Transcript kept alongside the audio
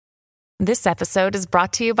This episode is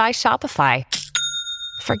brought to you by Shopify.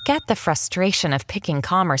 Forget the frustration of picking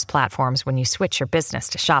commerce platforms when you switch your business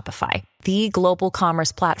to Shopify, the global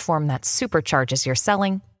commerce platform that supercharges your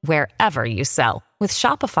selling wherever you sell. With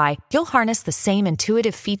Shopify, you'll harness the same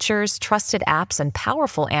intuitive features, trusted apps, and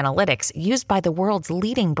powerful analytics used by the world's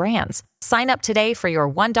leading brands. Sign up today for your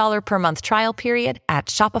 $1 per month trial period at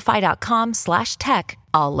shopify.com/tech,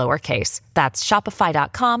 all lowercase. That's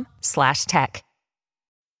shopify.com/tech.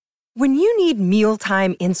 When you need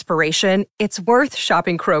mealtime inspiration, it's worth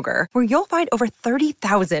shopping Kroger, where you'll find over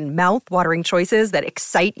 30,000 mouth-watering choices that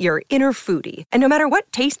excite your inner foodie. And no matter what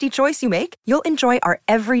tasty choice you make, you'll enjoy our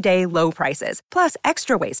everyday low prices, plus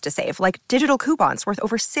extra ways to save, like digital coupons worth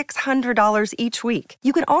over $600 each week.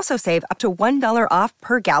 You can also save up to $1 off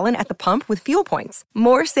per gallon at the pump with fuel points.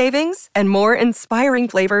 More savings and more inspiring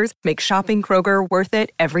flavors make shopping Kroger worth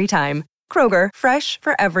it every time. Kroger, fresh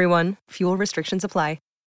for everyone. Fuel restrictions apply.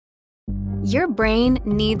 Your brain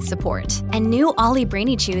needs support, and new Ollie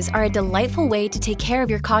Brainy Chews are a delightful way to take care of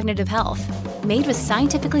your cognitive health. Made with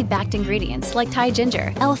scientifically backed ingredients like Thai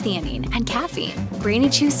ginger, L-theanine, and caffeine, Brainy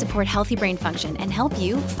Chews support healthy brain function and help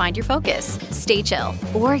you find your focus, stay chill,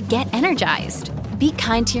 or get energized. Be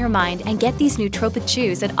kind to your mind and get these nootropic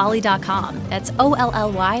chews at ollie.com. That's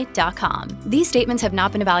OLLY.com. These statements have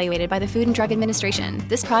not been evaluated by the Food and Drug Administration.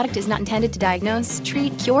 This product is not intended to diagnose,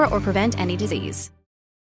 treat, cure, or prevent any disease.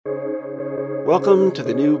 Welcome to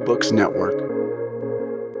the New Books Network.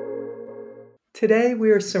 Today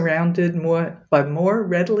we are surrounded by more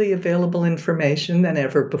readily available information than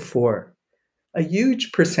ever before. A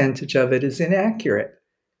huge percentage of it is inaccurate.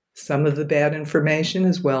 Some of the bad information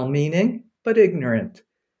is well-meaning, but ignorant.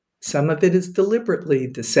 Some of it is deliberately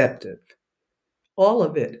deceptive. All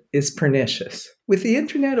of it is pernicious. With the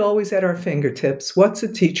internet always at our fingertips, what's a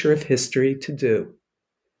teacher of history to do?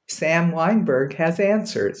 Sam Weinberg has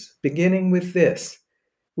answers, beginning with this.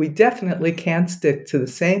 We definitely can't stick to the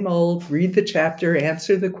same old read the chapter,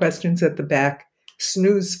 answer the questions at the back,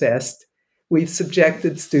 snooze fest we've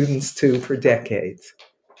subjected students to for decades.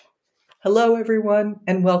 Hello, everyone,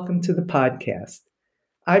 and welcome to the podcast.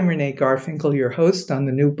 I'm Renee Garfinkel, your host on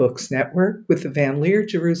the New Books Network with the Van Leer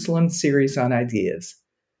Jerusalem series on ideas.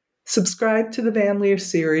 Subscribe to the Van Leer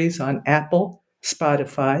series on Apple,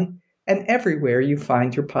 Spotify, and everywhere you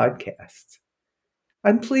find your podcasts.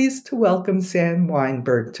 I'm pleased to welcome Sam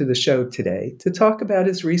Weinberg to the show today to talk about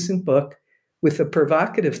his recent book with a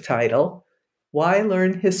provocative title, Why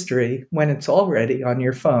Learn History When It's Already on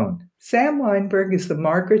Your Phone? Sam Weinberg is the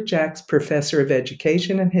Margaret Jacks Professor of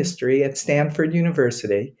Education and History at Stanford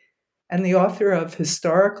University and the author of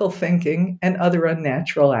Historical Thinking and Other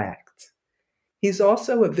Unnatural Acts. He's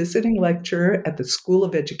also a visiting lecturer at the School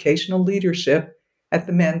of Educational Leadership at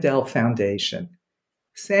the Mandel Foundation.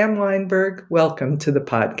 Sam Weinberg, welcome to the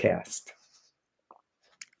podcast.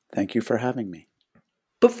 Thank you for having me.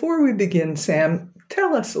 Before we begin, Sam,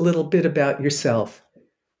 tell us a little bit about yourself.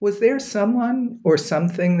 Was there someone or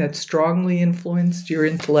something that strongly influenced your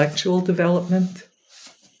intellectual development?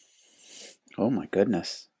 Oh my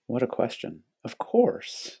goodness, what a question. Of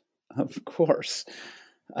course.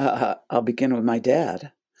 I'll begin with my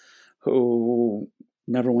dad, who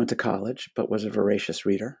never went to college, but was a voracious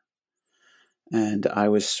reader. And I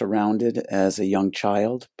was surrounded as a young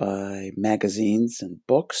child by magazines and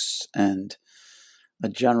books and a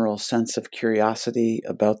general sense of curiosity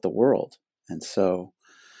about the world. And so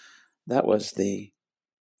that was the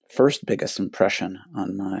first biggest impression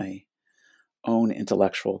on my own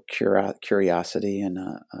intellectual curiosity and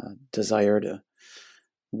a desire to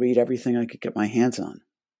read everything I could get my hands on.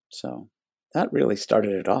 So that really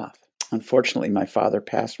started it off. Unfortunately, my father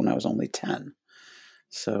passed when I was only 10.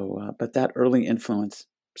 So, but that early influence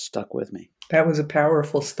stuck with me. That was a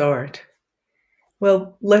powerful start.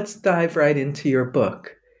 Well, let's dive right into your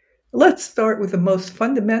book. Let's start with the most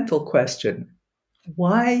fundamental question.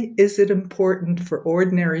 Why is it important for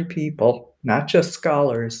ordinary people, not just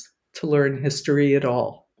scholars, to learn history at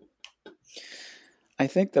all? I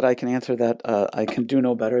think that I can answer that. I can do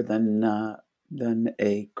no better than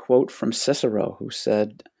a quote from Cicero, who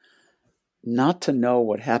said, "Not to know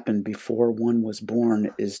what happened before one was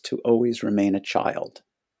born is to always remain a child."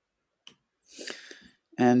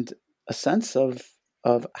 And a sense of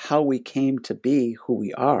how we came to be who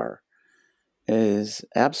we are is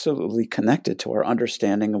absolutely connected to our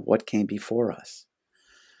understanding of what came before us.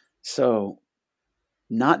 So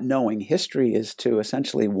not knowing history is to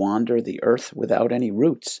essentially wander the earth without any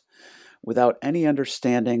roots, without any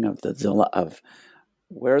understanding of of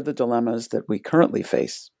where the dilemmas that we currently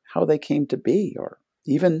face, how they came to be, or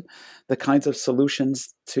even the kinds of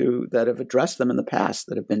solutions that have addressed them in the past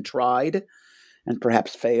that have been tried and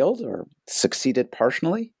perhaps failed or succeeded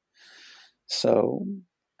partially. So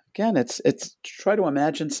again, it's try to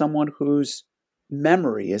imagine someone whose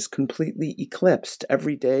memory is completely eclipsed.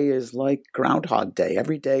 Every day is like Groundhog Day.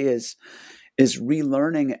 Every day is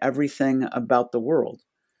relearning everything about the world.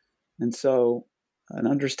 And so an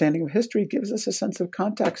understanding of history gives us a sense of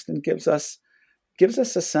context and gives us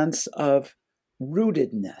a sense of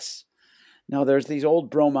rootedness. Now, there's these old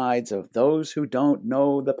bromides of those who don't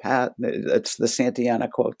know the past. It's the Santayana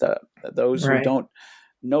quote, those who don't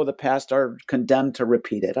know the past are condemned to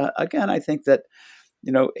repeat it. Again, I think that,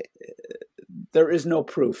 there is no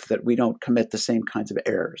proof that we don't commit the same kinds of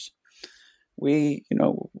errors. We,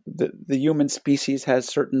 the human species has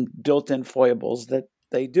certain built-in foibles that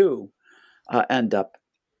they do end up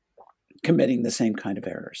committing the same kind of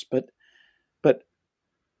errors. But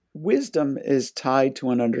wisdom is tied to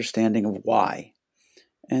an understanding of why.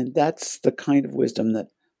 And that's the kind of wisdom that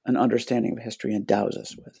an understanding of history endows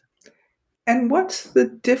us with. And what's the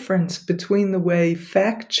difference between the way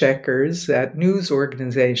fact checkers at news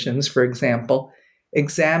organizations, for example,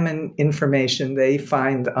 examine information they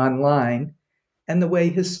find online and the way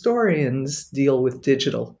historians deal with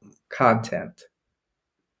digital content?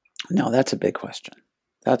 No, that's a big question.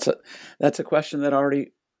 That's a question that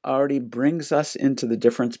already brings us into the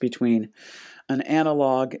difference between an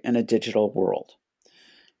analog and a digital world.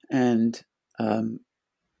 And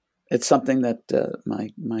it's something that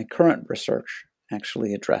my current research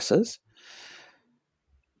actually addresses.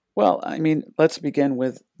 Well, I mean, let's begin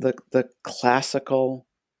with the classical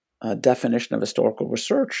definition of historical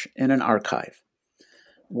research in an archive,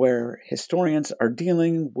 where historians are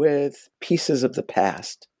dealing with pieces of the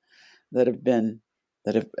past that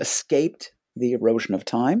have escaped the erosion of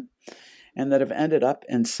time and that have ended up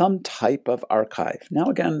in some type of archive. Now,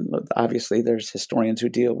 again, obviously, there's historians who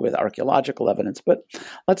deal with archaeological evidence, but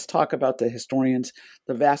let's talk about the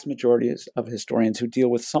vast majority of historians who deal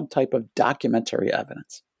with some type of documentary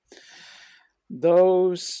evidence.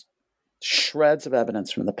 Those shreds of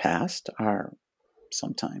evidence from the past are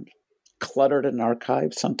sometimes cluttered in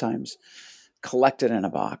archives, sometimes collected in a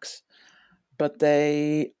box, but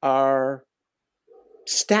they are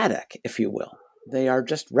static, if you will. They are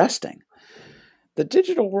just resting. The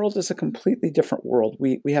digital world is a completely different world.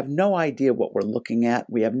 We have no idea what we're looking at.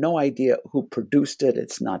 We have no idea who produced it.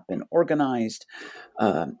 It's not been organized.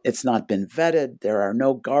 It's not been vetted. There are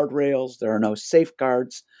no guardrails. There are no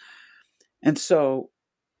safeguards. And so,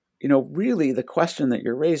 really the question that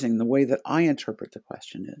you're raising, the way that I interpret the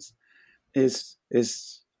question is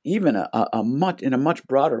even in a much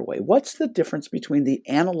broader way. What's the difference between the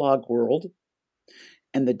analog world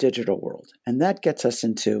and the digital world? And that gets us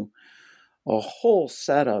into a whole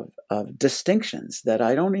set of distinctions that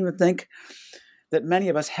I don't even think that many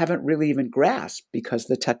of us haven't really even grasped, because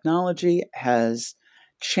the technology has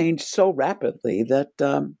changed so rapidly that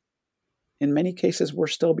in many cases we're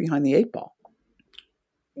still behind the eight ball.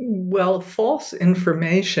 Well, false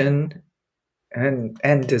information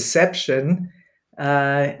and deception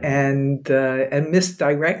and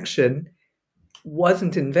misdirection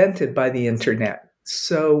wasn't invented by the internet.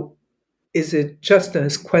 So is it just a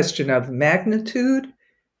question of magnitude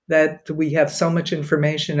that we have so much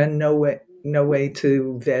information and no way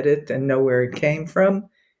to vet it and know where it came from?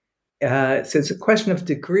 So it's a question of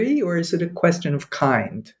degree, or is it a question of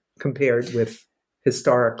kind compared with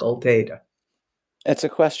historical data? It's a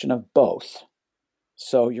question of both.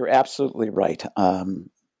 So you're absolutely right. I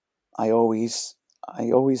always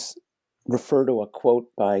refer to a quote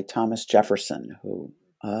by Thomas Jefferson, who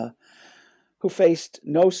faced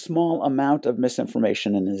no small amount of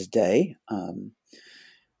misinformation in his day.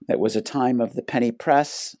 It was a time of the penny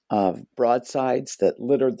press, of broadsides that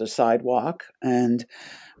littered the sidewalk, and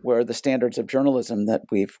where the standards of journalism that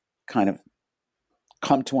we've kind of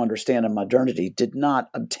come to understand in modernity did not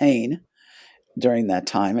obtain during that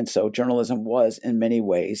time. And so journalism was in many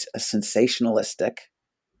ways a sensationalistic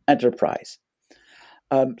enterprise.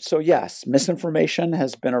 So yes, misinformation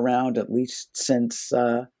has been around at least since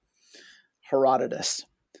Herodotus.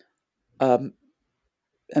 And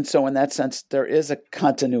so in that sense, there is a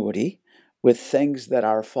continuity with things that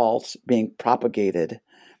are false being propagated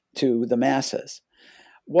to the masses.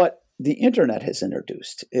 What the internet has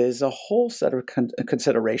introduced is a whole set of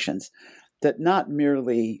considerations that not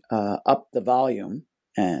merely up the volume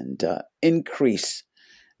and increase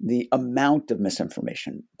the amount of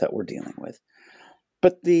misinformation that we're dealing with,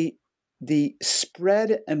 but the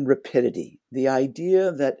spread and rapidity, the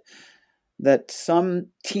idea that some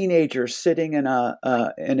teenager sitting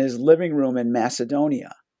in his living room in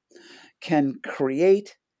Macedonia can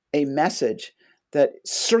create a message that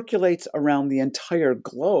circulates around the entire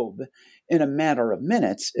globe in a matter of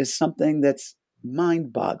minutes is something that's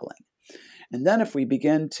mind-boggling. And then if we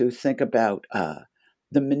begin to think about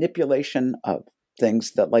the manipulation of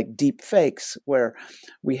things that like deep fakes, where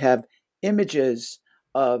we have images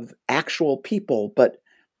of actual people, but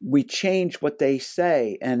we change what they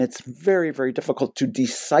say, and it's very, very difficult to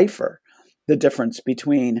decipher the difference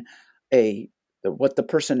between what the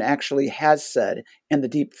person actually has said and the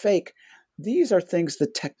deep fake. These are things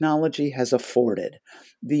that technology has afforded.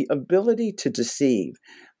 The ability to deceive,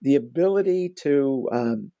 the ability to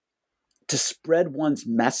spread one's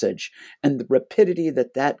message, and the rapidity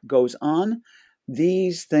that goes on,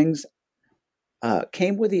 these things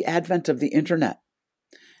came with the advent of the internet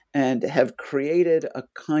and have created a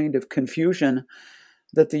kind of confusion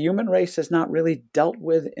that the human race has not really dealt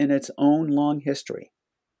with in its own long history.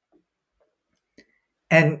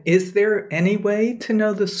 And is there any way to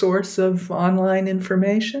know the source of online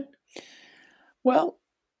information? Well,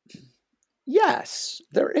 yes,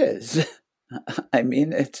 there is. I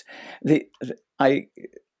mean, I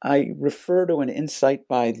refer to an insight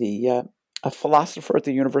by a philosopher at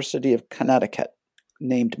the University of Connecticut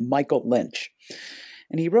named Michael Lynch.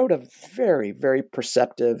 And he wrote a very, very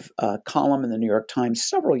perceptive column in the New York Times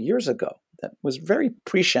several years ago that was very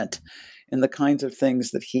prescient in the kinds of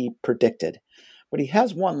things that he predicted. But he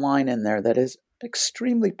has one line in there that is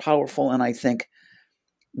extremely powerful and I think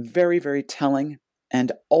very, very telling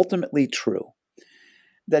and ultimately true.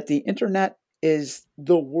 That the internet is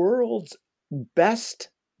the world's best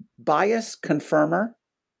bias confirmer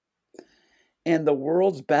and the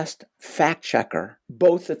world's best fact checker,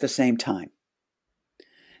 both at the same time.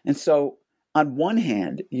 And so, on one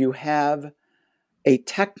hand, you have a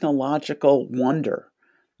technological wonder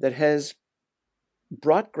that has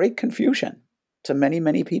brought great confusion to many,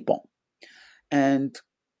 many people and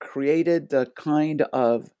created the kind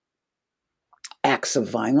of acts of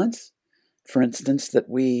violence, for instance, that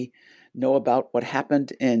we know about what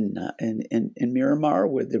happened in Myanmar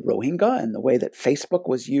with the Rohingya and the way that Facebook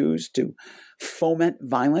was used to foment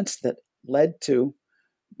violence that led to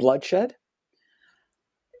bloodshed.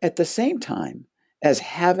 At the same time as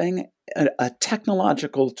having a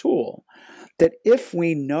technological tool that if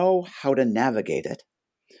we know how to navigate it,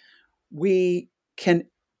 we can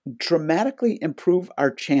dramatically improve our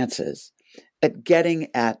chances at getting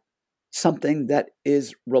at something that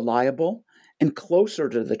is reliable and closer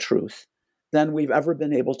to the truth than we've ever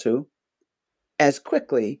been able to as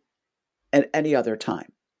quickly at any other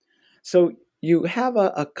time. So you have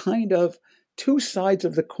a kind of two sides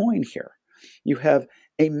of the coin here. You have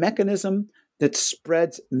a mechanism that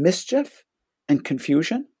spreads mischief and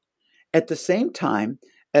confusion at the same time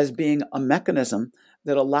as being a mechanism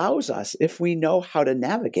that allows us, if we know how to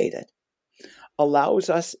navigate it, allows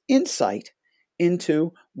us insight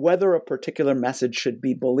into whether a particular message should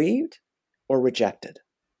be believed or rejected.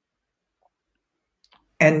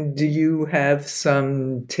 And do you have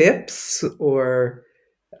some tips or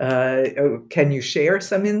can you share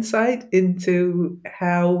some insight into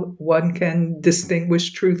how one can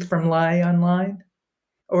distinguish truth from lie online?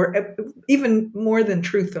 Or even more than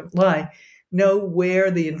truth and lie, know where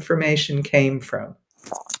the information came from?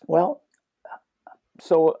 Well,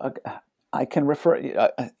 so I can refer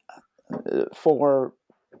for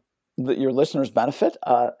your listeners' benefit.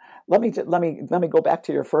 Let me go back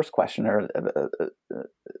to your first question,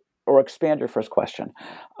 or expand your first question.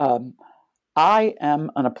 I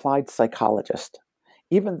am an applied psychologist.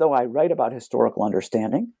 Even though I write about historical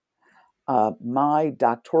understanding, my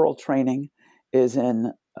doctoral training is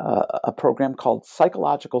in a program called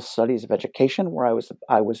Psychological Studies of Education, where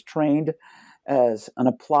I was trained as an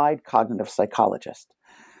applied cognitive psychologist.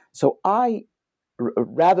 So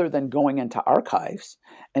rather than going into archives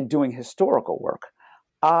and doing historical work,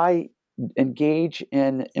 I engage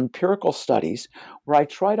in empirical studies where I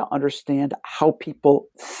try to understand how people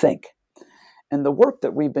think. And the work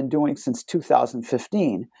that we've been doing since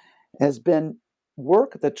 2015 has been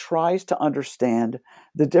work that tries to understand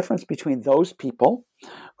the difference between those people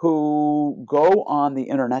who go on the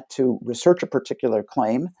internet to research a particular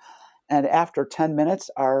claim and after 10 minutes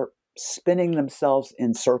are spinning themselves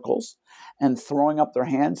in circles and throwing up their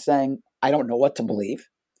hands saying, I don't know what to believe.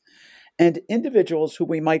 And individuals who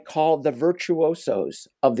we might call the virtuosos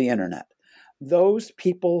of the internet, those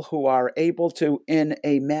people who are able to, in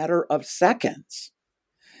a matter of seconds,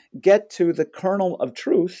 get to the kernel of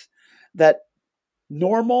truth that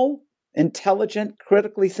normal, intelligent,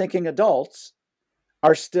 critically thinking adults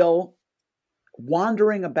are still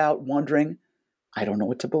wandering about, wondering, I don't know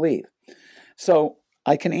what to believe. So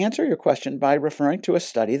I can answer your question by referring to a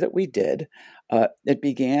study that we did. It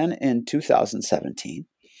began in 2017,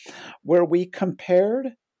 where we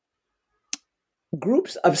compared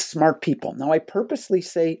groups of smart people. Now, I purposely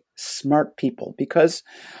say smart people because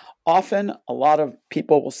often a lot of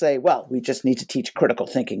people will say, well, we just need to teach critical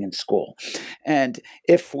thinking in school. And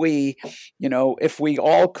if we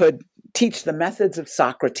all could teach the methods of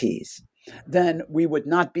Socrates, then we would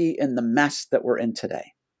not be in the mess that we're in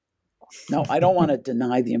today. Now, I don't want to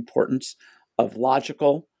deny the importance of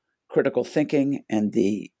logical, critical thinking and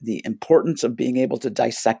the importance of being able to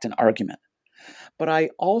dissect an argument. But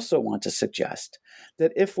I also want to suggest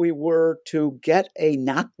that if we were to get a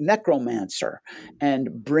necromancer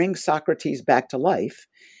and bring Socrates back to life,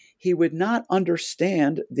 he would not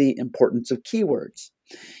understand the importance of keywords.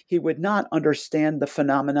 He would not understand the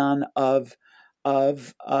phenomenon of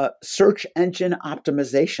search engine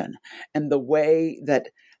optimization and the way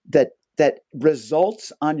that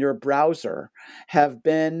results on your browser have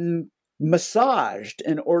been massaged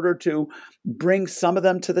in order to bring some of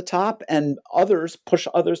them to the top and push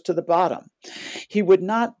others to the bottom. He would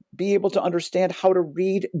not be able to understand how to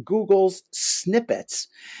read Google's snippets.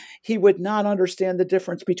 He would not understand the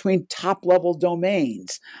difference between top-level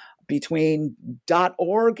domains, between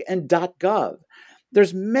 .org and .gov.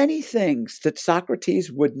 There's many things that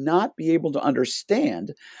Socrates would not be able to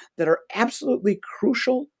understand that are absolutely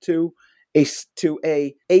crucial to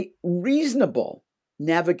a reasonable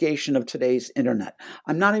navigation of today's internet.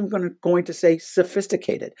 I'm not even going to say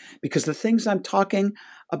sophisticated, because the things I'm talking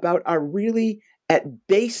about are really at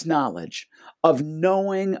base knowledge of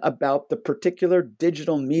knowing about the particular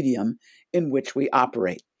digital medium in which we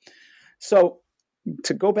operate. So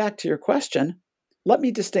to go back to your question, let me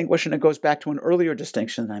distinguish, and it goes back to an earlier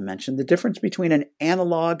distinction that I mentioned, the difference between an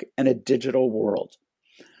analog and a digital world.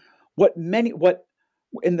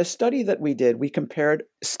 In the study that we did, we compared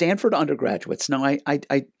Stanford undergraduates. Now,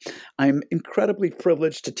 I'm incredibly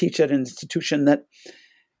privileged to teach at an institution that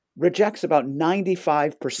rejects about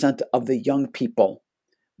 95% of the young people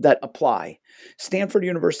that apply. Stanford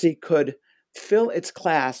University could fill its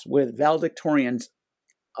class with valedictorians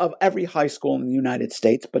of every high school in the United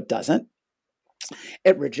States, but doesn't.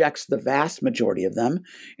 It rejects the vast majority of them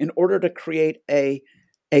in order to create a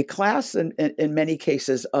class, in many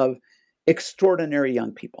cases, of extraordinary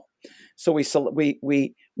young people. So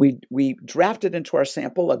we drafted into our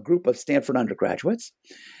sample a group of Stanford undergraduates,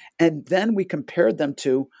 and then we compared them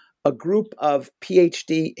to a group of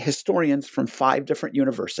PhD historians from 5 different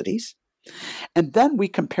universities. And then we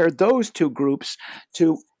compared those 2 groups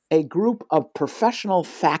to a group of professional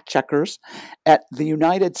fact checkers at the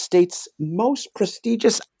United States' most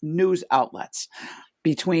prestigious news outlets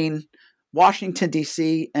between Washington,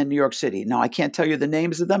 D.C., and New York City. Now, I can't tell you the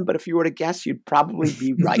names of them, but if you were to guess, you'd probably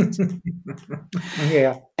be right.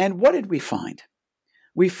 Yeah. And what did we find?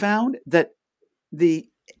 We found that the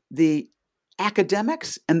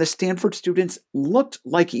academics and the Stanford students looked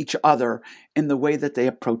like each other in the way that they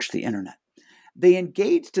approached the internet. They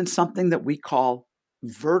engaged in something that we call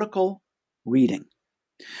vertical reading.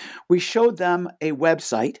 We showed them a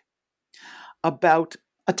website about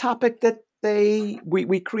a topic that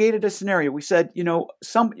we created a scenario. We said,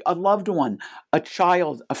 a loved one, a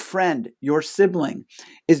child, a friend, your sibling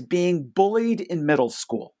is being bullied in middle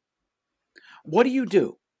school. What do you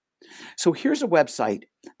do? So here's a website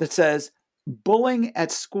that says, bullying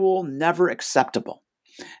at school never acceptable.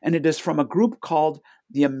 And it is from a group called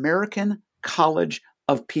the American College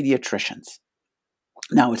of Pediatricians.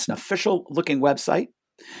 Now, it's an official looking website.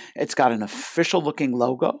 It's got an official looking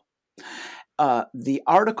logo. The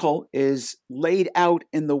article is laid out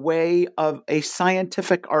in the way of a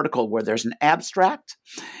scientific article where there's an abstract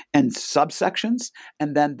and subsections,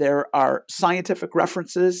 and then there are scientific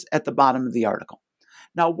references at the bottom of the article.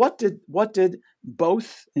 Now, what did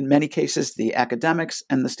both, in many cases, the academics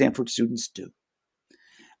and the Stanford students do?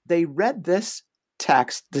 They read this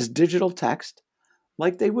text, this digital text,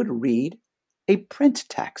 like they would read a print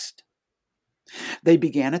text. They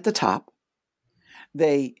began at the top.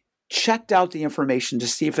 They checked out the information to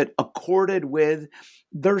see if it accorded with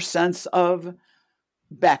their sense of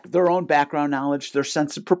their own background knowledge, their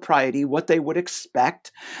sense of propriety, what they would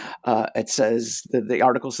expect. It says, the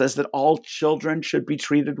article says that all children should be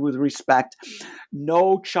treated with respect.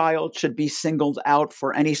 No child should be singled out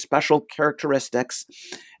for any special characteristics.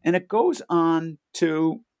 And it goes on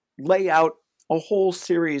to lay out a whole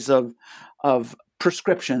series of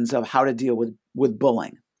prescriptions of how to deal with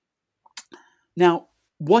bullying. Now,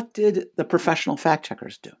 what did the professional fact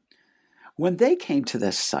checkers do? When they came to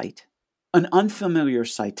this site, an unfamiliar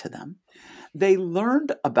site to them, they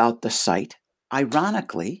learned about the site,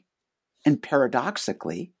 ironically and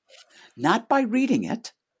paradoxically, not by reading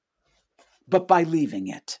it, but by leaving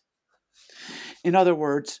it. In other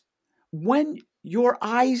words, when your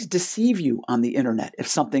eyes deceive you on the internet if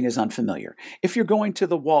something is unfamiliar. If you're going to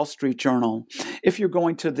the Wall Street Journal, if you're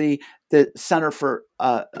going to the Center for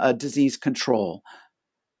Disease Control,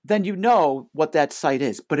 then you know what that site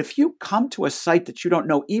is. But if you come to a site that you don't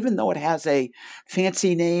know, even though it has a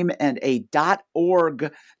fancy name and a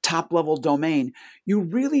 .org top-level domain, you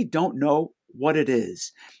really don't know what it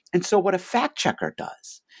is. And so what a fact checker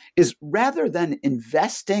does is, rather than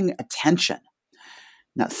investing attention,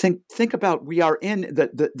 now think about, we are in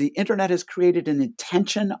the internet has created an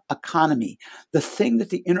attention economy. The thing that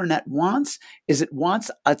the internet wants is it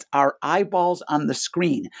wants our eyeballs on the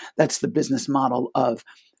screen. That's the business model of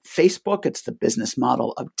Facebook. It's the business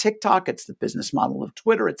model of TikTok. It's the business model of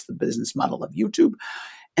Twitter. It's the business model of YouTube.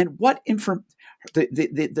 And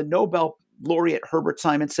the Nobel laureate Herbert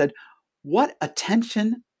Simon said, what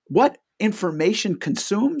information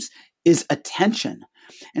consumes is attention.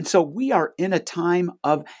 And so we are in a time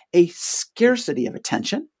of a scarcity of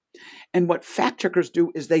attention. And what fact checkers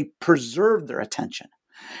do is they preserve their attention.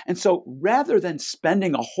 And so rather than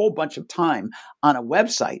spending a whole bunch of time on a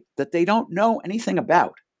website that they don't know anything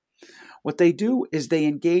about, what they do is they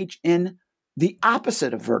engage in the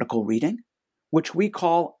opposite of vertical reading, which we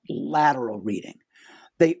call lateral reading.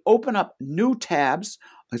 They open up new tabs.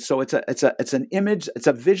 So it's an image, it's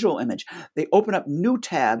a visual image. They open up new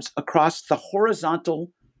tabs across the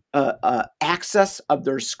horizontal axis of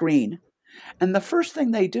their screen. And the first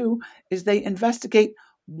thing they do is they investigate,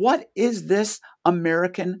 what is this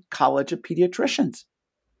American College of Pediatricians?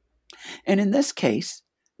 And in this case,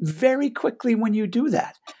 very quickly when you do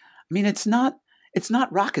that, I mean, it's not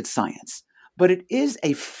rocket science, but it is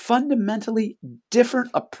a fundamentally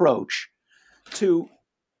different approach to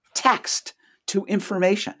text, to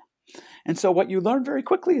information. And so what you learn very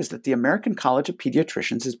quickly is that the American College of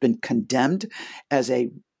Pediatricians has been condemned as a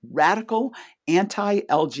radical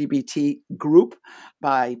anti-LGBT group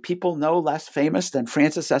by people no less famous than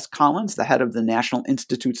Francis S. Collins, the head of the National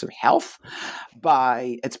Institutes of Health.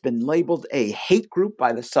 It's been labeled a hate group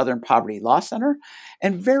by the Southern Poverty Law Center.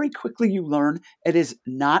 And very quickly you learn it is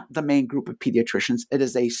not the main group of pediatricians. It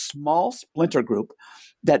is a small splinter group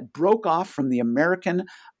that broke off from the American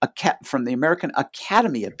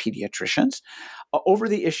Academy of Pediatricians over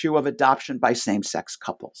the issue of adoption by same-sex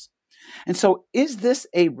couples. And so is this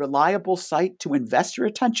a reliable site to invest your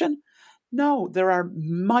attention? No, there are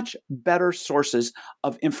much better sources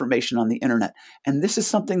of information on the internet. And this is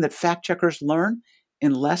something that fact checkers learn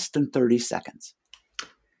in less than 30 seconds.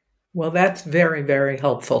 Well, that's very, very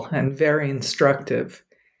helpful and very instructive.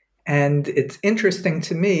 And it's interesting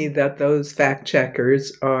to me that those fact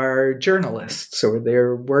checkers are journalists, or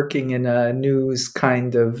they're working in a news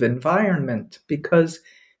kind of environment, because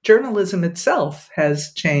journalism itself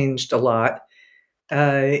has changed a lot.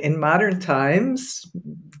 In modern times,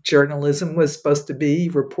 journalism was supposed to be,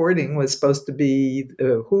 reporting was supposed to be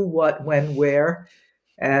who, what, when, where,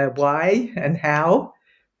 why, and how.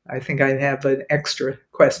 I think I have an extra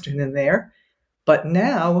question in there. But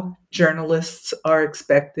now journalists are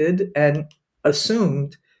expected and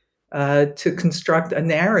assumed to construct a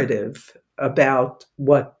narrative about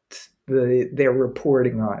what they're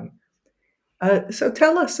reporting on. So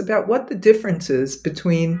tell us about what the difference is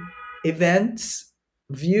between events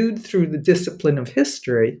viewed through the discipline of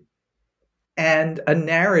history and a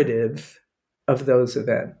narrative of those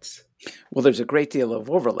events. Well, there's a great deal of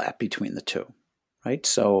overlap between the two, right?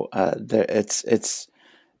 So it's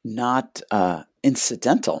not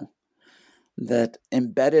incidental that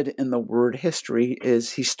embedded in the word history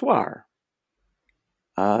is histoire,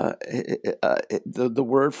 the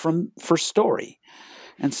word for story.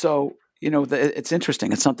 And so, it's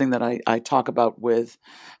interesting. It's something that I talk about with,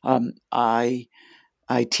 I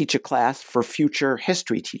teach a class for future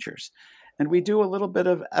history teachers, and we do a little bit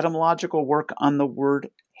of etymological work on the word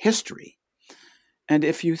history. And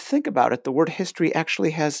if you think about it, the word history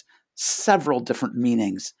actually has several different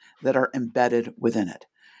meanings that are embedded within it.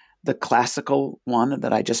 The classical one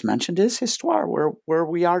that I just mentioned is histoire, where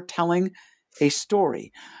we are telling a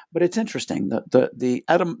story. But it's interesting. The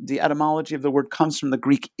etymology of the word comes from the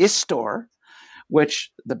Greek istor,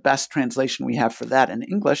 which the best translation we have for that in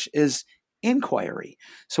English is inquiry.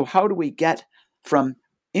 So how do we get from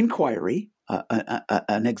inquiry,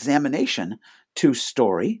 an examination, to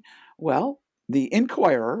story? Well, the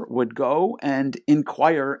inquirer would go and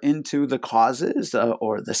inquire into the causes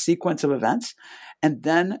or the sequence of events. And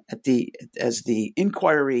then as the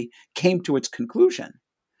inquiry came to its conclusion,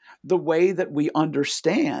 the way that we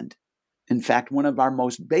understand, in fact, one of our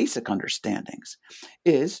most basic understandings,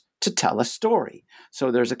 is to tell a story.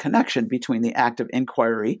 So there's a connection between the act of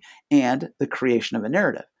inquiry and the creation of a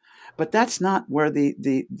narrative. But that's not where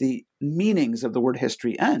the meanings of the word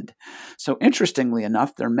history end. So interestingly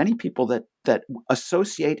enough, there are many people that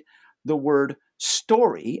associate the word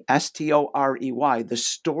story, S-T-O-R-E-Y, the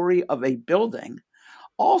story of a building,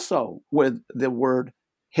 also with the word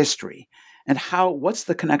history. And what's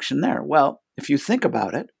the connection there? Well, if you think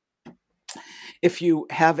about it, if you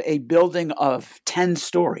have a building of 10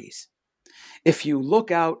 stories, if you look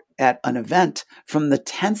out at an event from the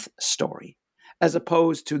 10th story, as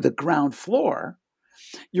opposed to the ground floor,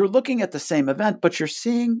 you're looking at the same event, but you're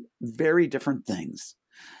seeing very different things.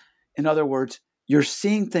 In other words, you're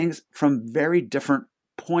seeing things from very different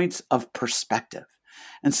points of perspective.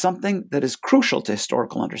 And something that is crucial to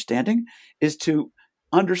historical understanding is to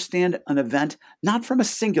understand an event not from a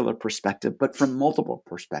singular perspective, but from multiple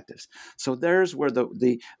perspectives. So there's where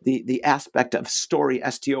the aspect of story,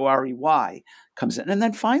 S-T-O-R-E-Y, comes in. And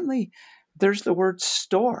then finally, there's the word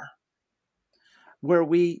store, where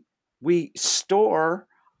we store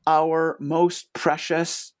our most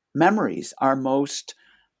precious memories, our most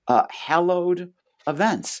hallowed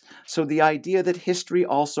events. So the idea that history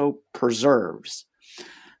also preserves.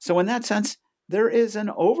 So in that sense, there is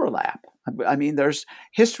an overlap. I mean, there's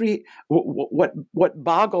history. What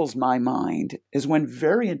boggles my mind is when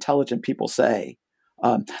very intelligent people say,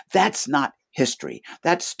 that's not history.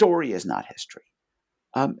 That story is not history.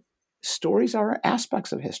 Stories are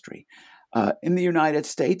aspects of history. In the United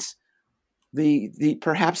States,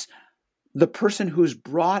 perhaps the person who's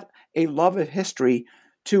brought a love of history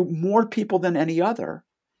to more people than any other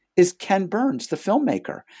is Ken Burns, the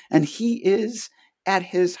filmmaker. And he is, at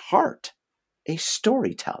his heart, a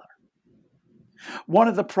storyteller. One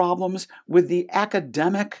of the problems with the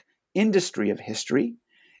academic industry of history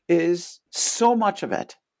is so much of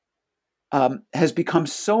it has become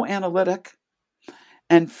so analytic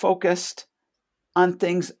and focused on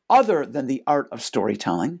things other than the art of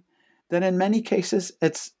storytelling that in many cases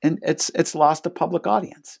it's lost a public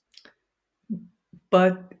audience.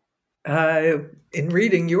 But in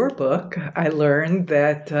reading your book, I learned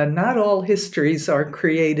that not all histories are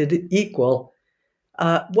created equal.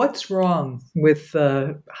 What's wrong with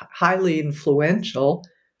the highly influential,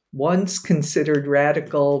 once considered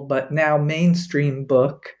radical, but now mainstream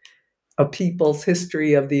book, A People's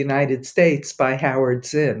History of the United States by Howard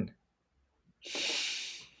Zinn?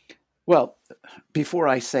 Well, before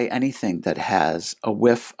I say anything that has a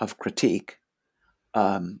whiff of critique,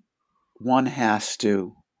 one has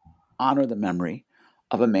to honor the memory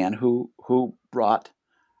of a man who brought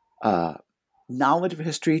knowledge of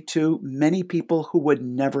history to many people who would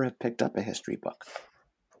never have picked up a history book.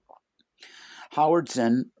 Howard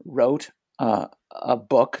Zinn wrote a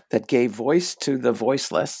book that gave voice to the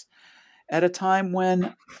voiceless at a time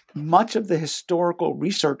when much of the historical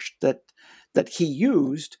research that he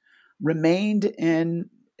used remained in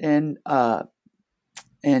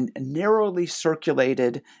narrowly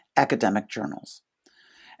circulated academic journals.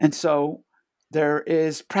 And so there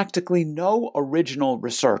is practically no original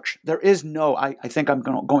research. There is no, I think I'm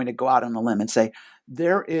going to go out on a limb and say,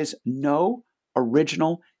 there is no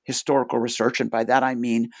original historical research. And by that I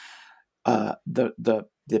mean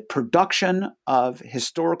the production of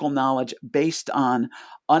historical knowledge based on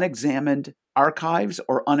unexamined archives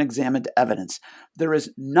or unexamined evidence. There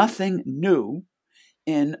is nothing new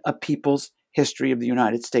in A People's History of the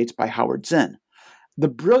United States by Howard Zinn. The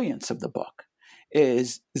brilliance of the book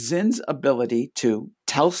is Zinn's ability to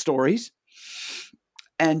tell stories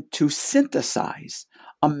and to synthesize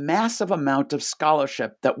a massive amount of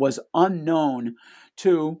scholarship that was unknown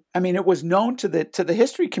it was known to the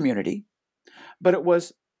history community, but it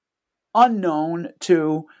was unknown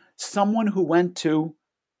to someone who went to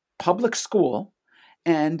public school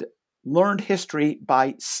and learned history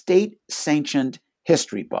by state-sanctioned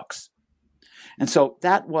history books. And so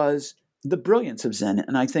that was the brilliance of Zinn.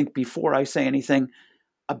 And I think before I say anything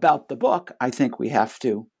about the book, I think we have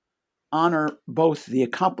to honor both the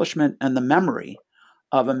accomplishment and the memory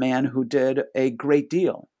of a man who did a great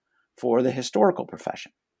deal for the historical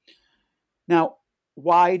profession. Now,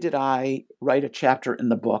 why did I write a chapter in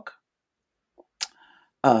the book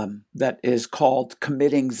that is called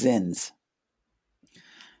Committing Sins?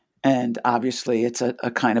 And obviously, it's a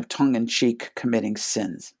kind of tongue-in-cheek committing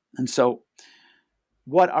sins. And so,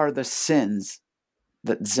 what are the sins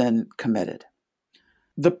that Zinn committed?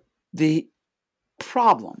 The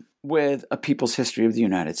problem with A People's History of the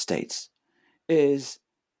United States is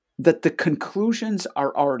that the conclusions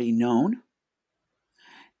are already known,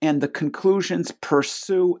 and the conclusions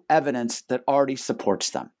pursue evidence that already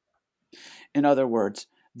supports them. In other words,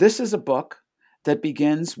 this is a book that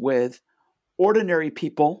begins with ordinary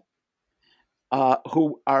people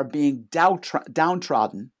who are being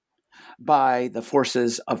downtrodden by the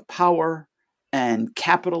forces of power and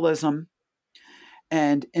capitalism.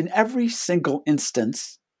 And in every single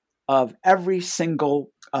instance of every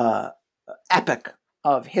single epoch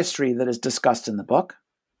of history that is discussed in the book,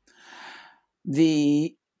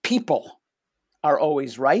 the people are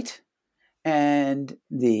always right, and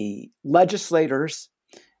the legislators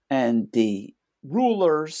and the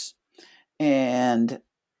rulers and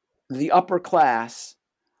the upper class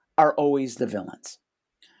are always the villains.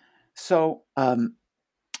 So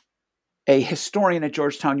a historian at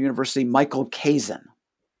Georgetown University, Michael Kazin,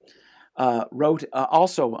 wrote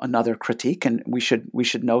also another critique, and we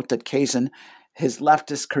should note that Kazin, his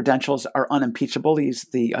leftist credentials are unimpeachable. He's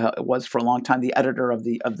was for a long time the editor of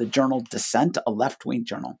the journal Dissent, a left-wing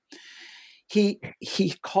journal. He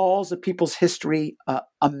calls A People's History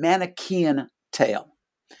a Manichaean tale.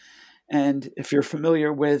 And if you're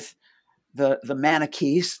familiar with the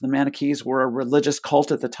Manichaees were a religious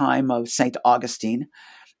cult at the time of St. Augustine,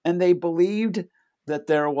 and they believed that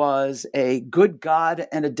there was a good God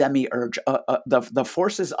and a demiurge, the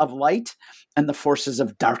forces of light and the forces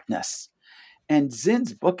of darkness. And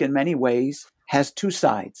Zinn's book, in many ways, has two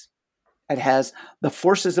sides. It has the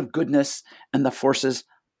forces of goodness and the forces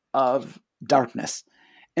of darkness.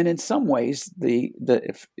 And in some ways, the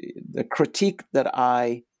critique that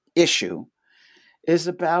I issue is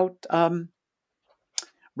about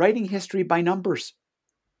writing history by numbers.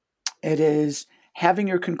 It is having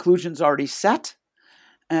your conclusions already set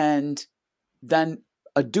and then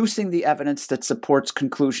adducing the evidence that supports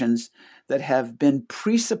conclusions that have been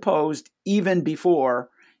presupposed even before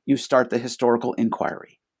you start the historical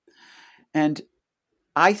inquiry. And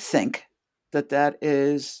I think that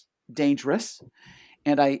is dangerous.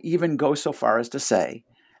 And I even go so far as to say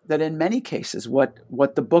that in many cases, what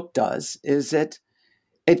the book does is it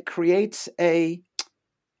creates a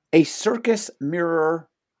circus mirror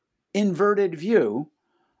inverted view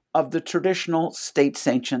of the traditional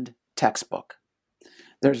state-sanctioned textbook.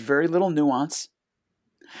 There's very little nuance.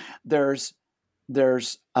 There's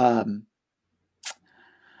the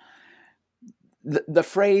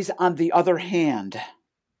phrase "on the other hand,"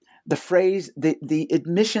 the phrase, the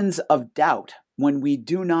admissions of doubt when we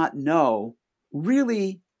do not know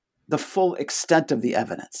really the full extent of the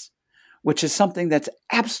evidence, which is something that's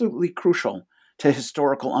absolutely crucial to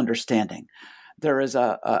historical understanding. There is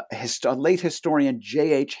a late historian,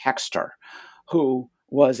 J.H. Hexter, who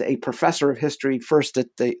was a professor of history first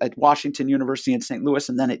at Washington University in St. Louis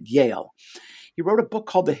and then at Yale. He wrote a book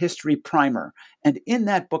called The History Primer, and in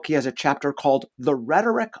that book he has a chapter called The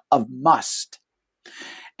Rhetoric of Must.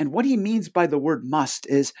 And what he means by the word must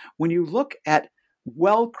is when you look at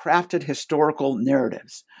well-crafted historical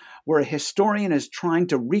narratives where a historian is trying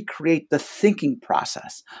to recreate the thinking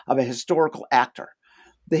process of a historical actor,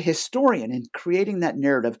 the historian in creating that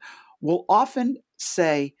narrative will often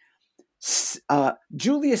say,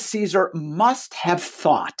 Julius Caesar must have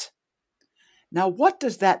thought. Now, what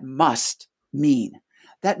does that must mean?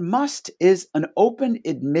 That must is an open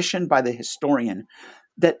admission by the historian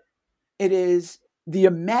that it is the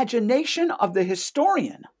imagination of the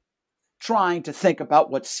historian trying to think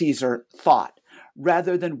about what Caesar thought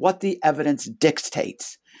rather than what the evidence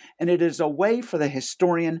dictates. And it is a way for the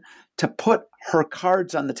historian to put her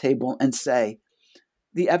cards on the table and say,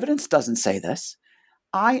 the evidence doesn't say this.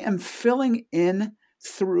 I am filling in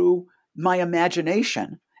through my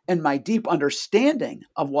imagination and my deep understanding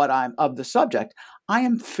of of the subject. I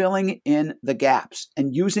am filling in the gaps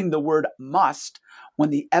and using the word must when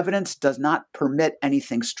the evidence does not permit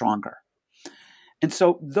anything stronger. And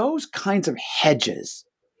so those kinds of hedges,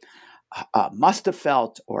 must have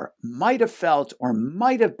felt or might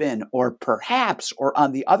have been, or perhaps, or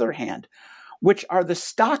on the other hand, which are the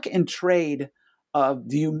stock and trade of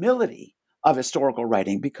the humility of historical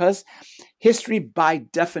writing, because history by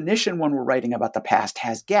definition, when we're writing about the past,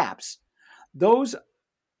 has gaps. Those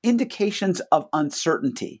indications of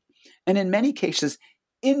uncertainty, and in many cases,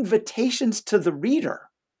 invitations to the reader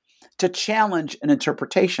to challenge an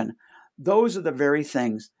interpretation, those are the very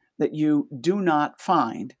things that you do not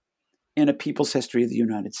find in A People's History of the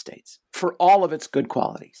United States, for all of its good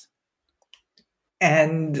qualities.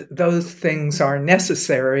 And those things are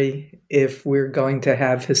necessary if we're going to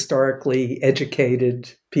have historically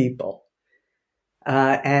educated people.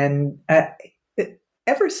 And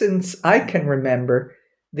ever since I can remember,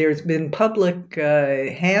 there's been public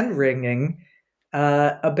hand-wringing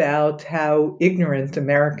about how ignorant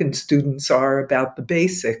American students are about the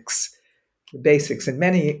basics in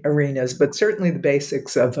many arenas, but certainly the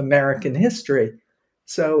basics of American history.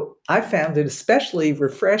 So I found it especially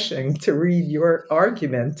refreshing to read your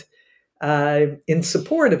argument in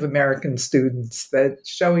support of American students, that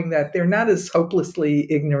showing that they're not as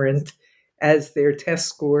hopelessly ignorant as their test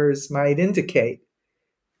scores might indicate.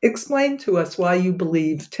 Explain to us why you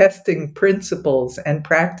believe testing principles and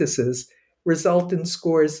practices result in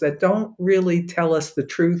scores that don't really tell us the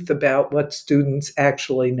truth about what students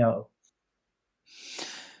actually know.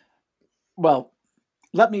 Well,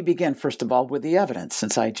 let me begin, first of all, with the evidence.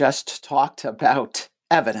 Since I just talked about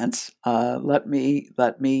evidence, let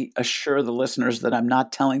me assure the listeners that I'm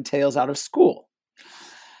not telling tales out of school.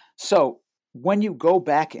 So when you go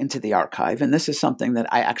back into the archive, and this is something that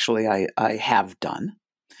I have done,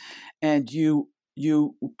 and you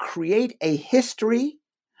create a history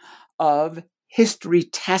of history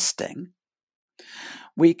testing,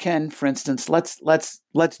 we can, for instance, let's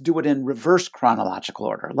do it in reverse chronological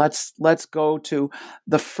order. Let's go to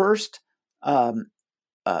the first.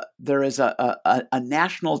 There is a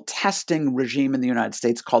national testing regime in the United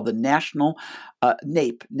States called the National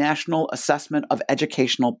NAEP, National Assessment of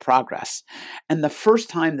Educational Progress, and the first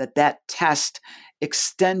time that test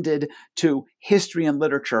extended to history and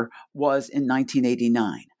literature was in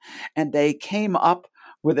 1989, and they came up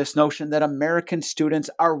with this notion that American students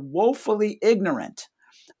are woefully ignorant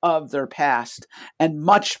of their past and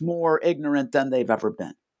much more ignorant than they've ever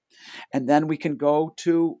been. And then we can go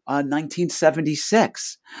to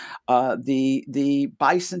 1976, the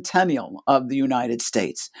bicentennial of the United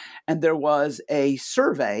States. And there was a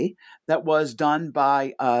survey that was done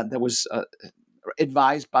by,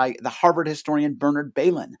 advised by the Harvard historian Bernard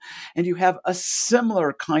Bailyn. And you have a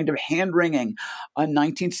similar kind of hand-wringing on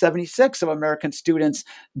 1976 of American students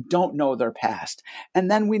don't know their past. And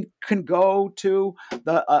then we can go to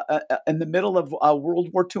in the middle of World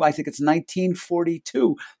War II, I think it's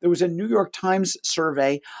 1942, there was a New York Times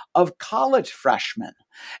survey of college freshmen.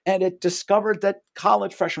 And it discovered that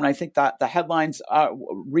college freshmen, I think that the headlines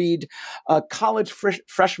read, college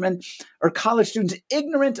freshmen or college students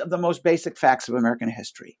ignorant of the most basic facts of American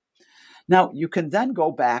history. Now, you can then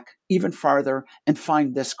go back even farther and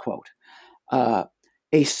find this quote.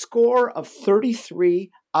 A score of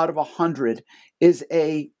 33 out of 100 is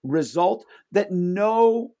a result that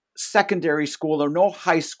no secondary school or no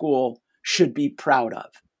high school should be proud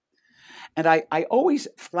of. And I always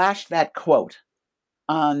flash that quote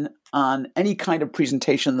on any kind of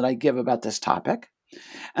presentation that I give about this topic.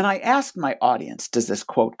 And I ask my audience, does this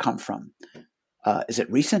quote come from? Is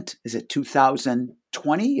it recent? Is it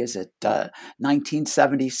 2020? Is it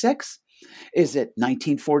 1976? Is it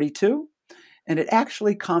 1942? And it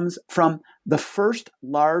actually comes from the first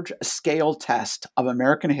large-scale test of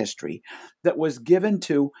American history that was given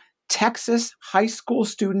to Texas high school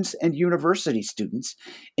students and university students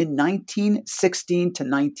in 1916 to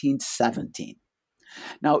 1917.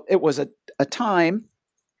 Now, it was a time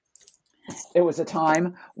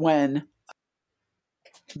when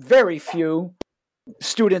very few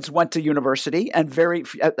students went to university, and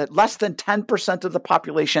less than 10% of the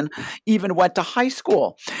population even went to high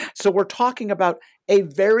school. So we're talking about a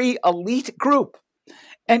very elite group.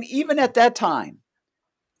 And even at that time,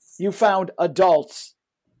 you found adults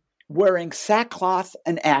wearing sackcloth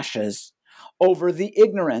and ashes over the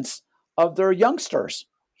ignorance of their youngsters.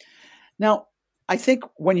 Now, I think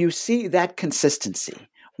when you see that consistency,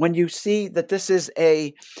 when you see that this is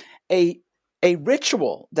a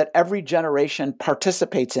ritual that every generation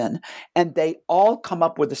participates in, and they all come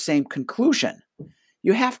up with the same conclusion,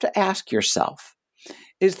 you have to ask yourself,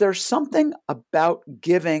 is there something about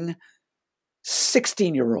giving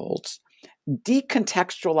 16-year-olds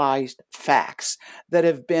decontextualized facts that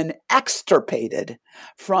have been extirpated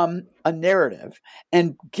from a narrative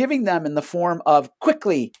and giving them in the form of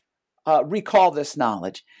quickly recall this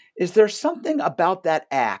knowledge? Is there something about that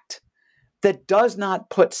act that does not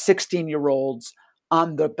put 16-year-olds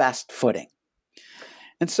on the best footing?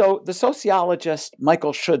 And so the sociologist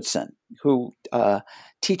Michael Schudson, who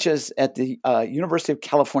teaches at the University of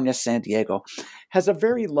California, San Diego, has a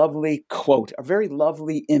very lovely quote, a very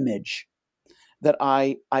lovely image that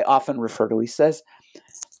I often refer to. He says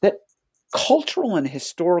that cultural and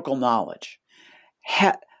historical knowledge,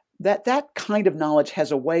 that kind of knowledge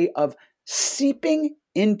has a way of seeping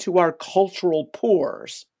into our cultural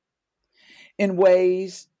pores in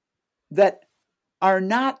ways that are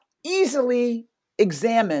not easily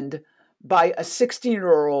examined by a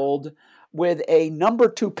 16-year-old with a number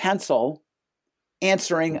 2 pencil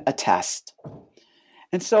answering a test.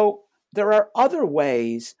 And so there are other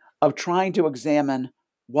ways of trying to examine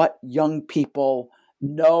what young people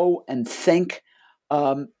know and think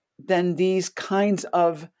than these kinds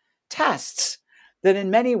of tests that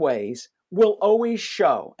in many ways will always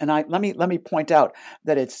show. And let me point out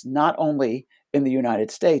that it's not only in the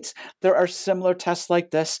United States. There are similar tests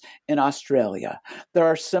like this in Australia. There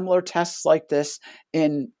are similar tests like this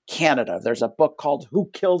in Canada. There's a book called Who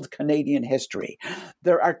Killed Canadian History?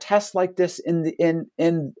 There are tests like this in the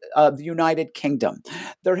United Kingdom.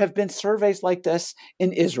 There have been surveys like this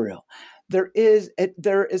in Israel. There is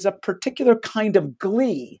a particular kind of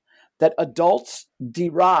glee that adults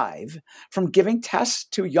derive from giving tests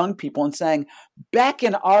to young people and saying, back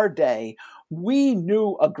in our day, we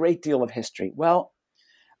knew a great deal of history. Well,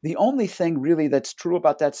 the only thing really that's true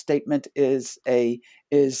about that statement is a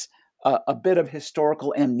bit of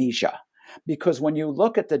historical amnesia. Because when you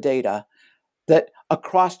look at the data, that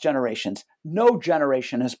across generations, no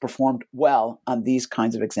generation has performed well on these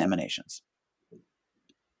kinds of examinations.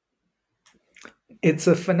 It's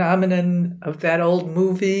a phenomenon of that old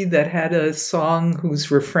movie that had a song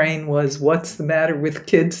whose refrain was, "What's the matter with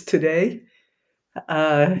kids today?"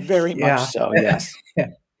 Very much so, yes.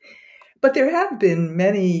 But there have been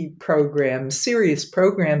many programs, serious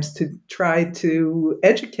programs, to try to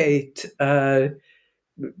educate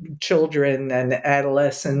children and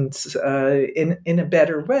adolescents in a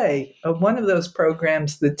better way. One of those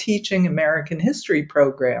programs, the Teaching American History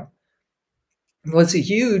program, was a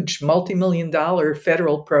huge multi-million-dollar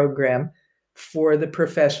federal program for the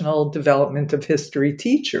professional development of history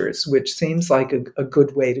teachers, which seems like a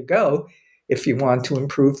good way to go if you want to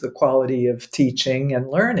improve the quality of teaching and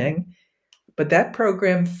learning. But that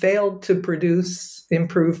program failed to produce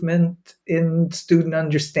improvement in student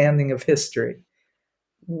understanding of history.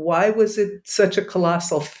 Why was it such a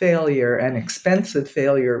colossal failure, an expensive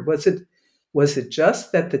failure? Was it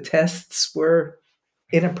just that the tests were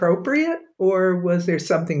inappropriate, or was there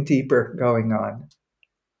something deeper going on?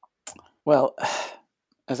 Well,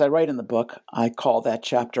 as I write in the book, I call that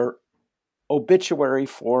chapter Obituary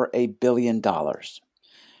for $1 Billion.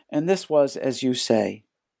 And this was, as you say,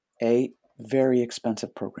 a very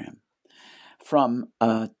expensive program. From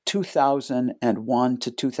 2001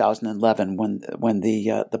 to 2011, when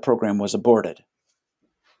the program was aborted,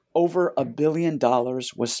 over $1 billion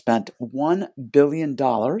was spent. $1 billion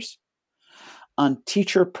on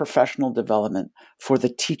teacher professional development for the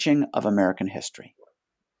teaching of American history.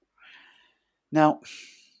 Now,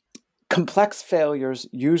 complex failures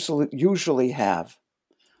usually have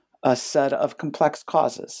a set of complex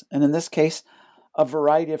causes. And in this case, a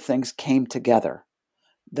variety of things came together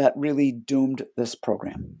that really doomed this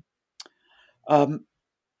program.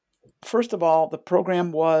 First of all, the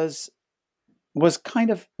program was kind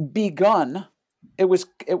of begun. It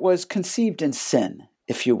was conceived in sin,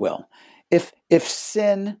 if you will.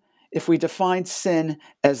 If we defined sin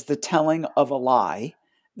as the telling of a lie,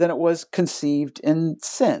 then it was conceived in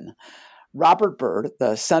sin. Robert Byrd,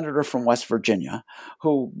 the senator from West Virginia,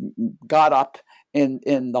 who got up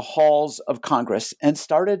in the halls of Congress and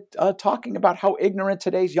started talking about how ignorant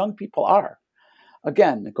today's young people are.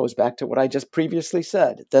 Again, it goes back to what I just previously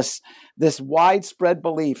said, this widespread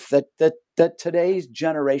belief that today's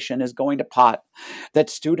generation is going to pot, that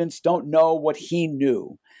students don't know what he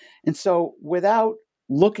knew. And so without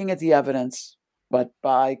looking at the evidence, but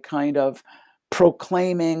by kind of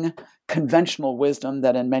proclaiming conventional wisdom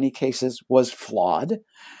that in many cases was flawed,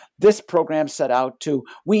 this program set out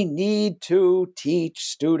we need to teach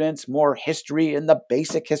students more history and the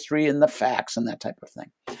basic history and the facts and that type of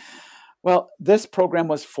thing. Well, this program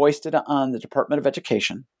was foisted on the Department of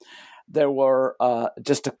Education. There were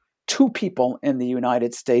just two people in the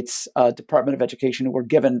United States Department of Education who were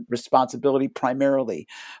given responsibility primarily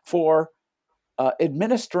for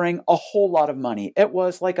administering a whole lot of money. It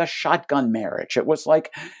was like a shotgun marriage. It was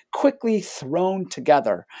like quickly thrown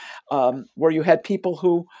together, where you had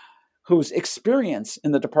people whose experience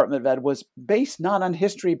in the Department of Ed was based not on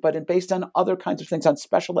history, but based on other kinds of things, on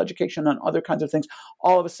special education, on other kinds of things.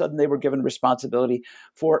 All of a sudden, they were given responsibility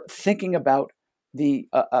for thinking about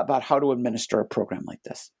how to administer a program like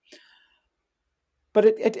this. But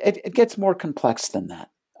it gets more complex than that.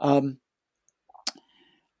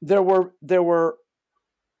 There were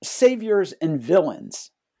saviors and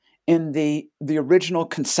villains in the original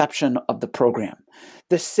conception of the program.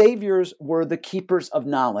 The saviors were the keepers of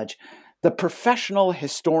knowledge, the professional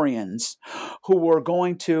historians who were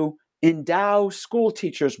going to endow school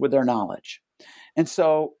teachers with their knowledge. And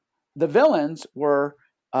so the villains were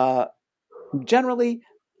generally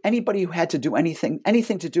anybody who had to do anything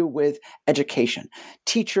to do with education,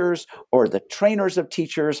 teachers or the trainers of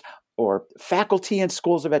teachers or faculty in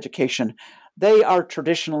schools of education. They are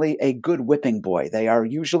traditionally a good whipping boy. They are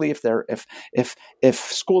usually, if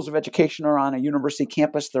schools of education are on a university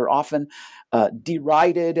campus, they're often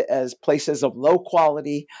derided as places of low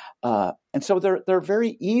quality, and so they're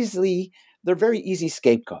very easy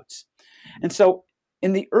scapegoats. And so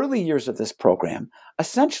in the early years of this program,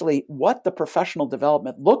 essentially what the professional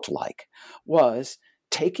development looked like was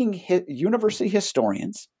taking university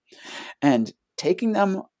historians and taking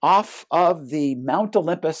them off of the Mount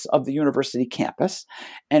Olympus of the university campus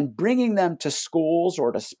and bringing them to schools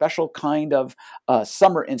or to special kind of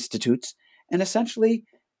summer institutes and essentially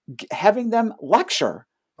having them lecture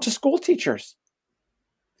to school teachers.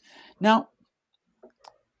 Now,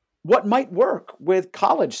 what might work with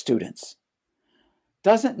college students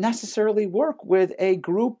doesn't necessarily work with a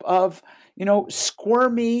group of,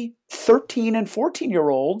 squirmy 13 and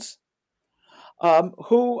 14-year-olds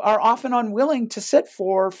who are often unwilling to sit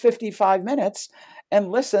for 55 minutes and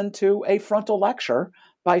listen to a frontal lecture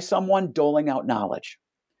by someone doling out knowledge.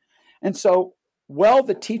 And so, while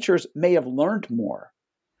the teachers may have learned more,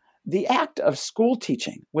 the act of school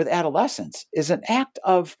teaching with adolescents is an act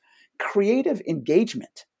of creative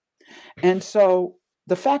engagement. And so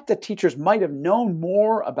the fact that teachers might have known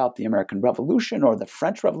more about the American Revolution or the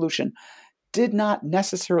French Revolution did not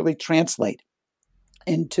necessarily translate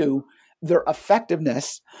into their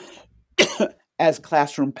effectiveness as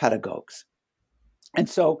classroom pedagogues. And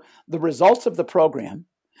so the results of the program,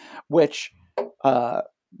 which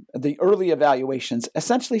the early evaluations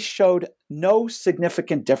essentially showed no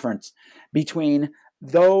significant difference between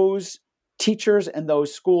those teachers and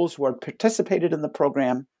those schools who had participated in the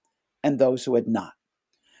program and those who had not.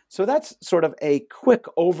 So that's sort of a quick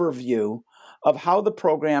overview of how the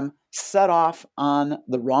program set off on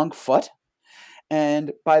the wrong foot.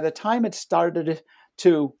 And by the time it started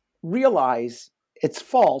to realize its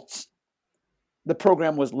faults, the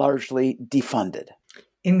program was largely defunded.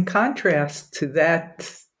 In contrast to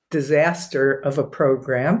that disaster of a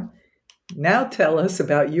program, now tell us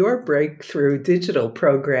about your breakthrough digital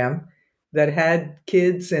program that had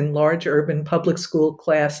kids in large urban public school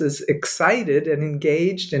classes excited and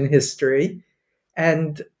engaged in history,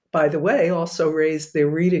 and, by the way, also raised their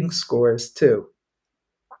reading scores too.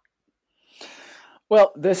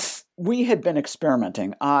 Well, we had been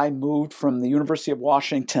experimenting. I moved from the University of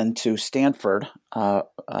Washington to Stanford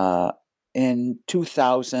in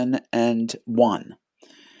 2001.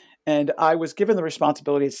 And I was given the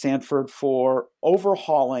responsibility at Stanford for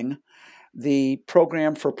overhauling the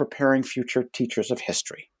program for preparing future teachers of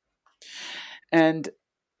history. And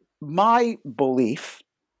my belief,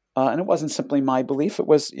 and it wasn't simply my belief, it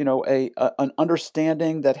was an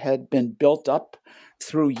understanding that had been built up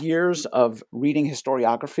through years of reading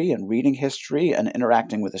historiography and reading history and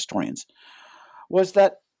interacting with historians, was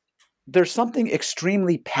that there's something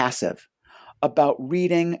extremely passive about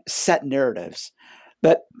reading set narratives,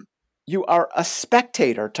 that you are a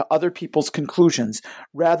spectator to other people's conclusions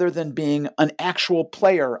rather than being an actual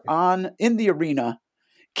player in the arena,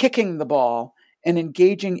 kicking the ball and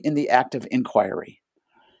engaging in the act of inquiry.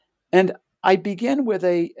 And I begin with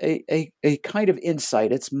a kind of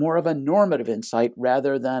insight. It's more of a normative insight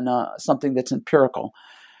rather than something that's empirical.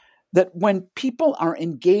 That when people are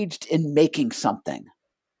engaged in making something,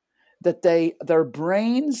 that their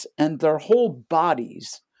brains and their whole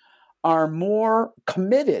bodies are more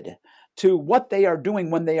committed to what they are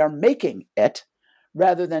doing when they are making it,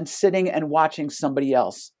 rather than sitting and watching somebody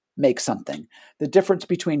else make something. The difference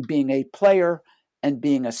between being a player and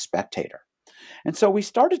being a spectator. And so we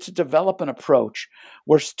started to develop an approach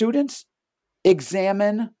where students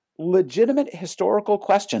examine legitimate historical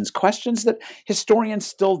questions that historians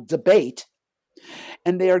still debate,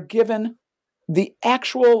 and they are given the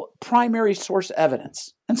actual primary source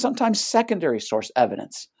evidence and sometimes secondary source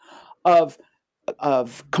evidence of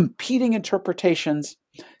competing interpretations,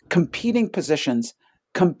 competing positions,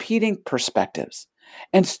 competing perspectives.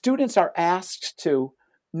 And students are asked to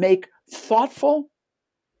make thoughtful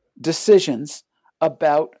decisions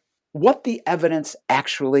about what the evidence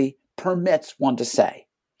actually permits one to say.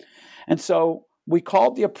 And so we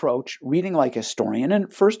called the approach Reading Like a Historian.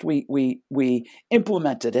 And first we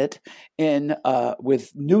implemented it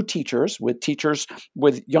with new teachers,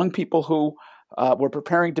 with young people who were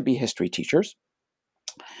preparing to be history teachers.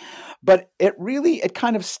 But it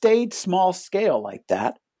kind of stayed small scale like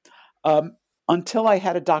that until I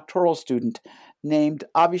had a doctoral student named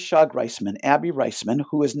Avishag Reisman, Abby Reisman,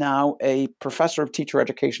 who is now a professor of teacher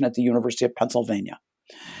education at the University of Pennsylvania.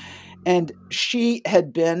 And she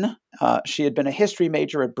had been a history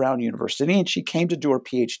major at Brown University, and she came to do her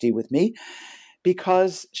PhD with me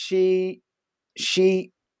because she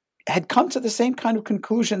had come to the same kind of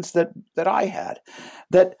conclusions that I had,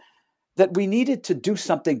 that we needed to do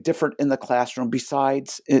something different in the classroom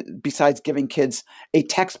besides giving kids a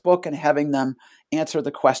textbook and having them answer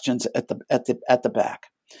the questions at the back.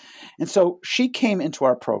 And so she came into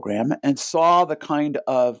our program and saw the kind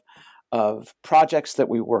of projects that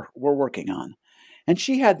we were working on. And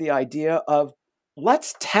she had the idea of,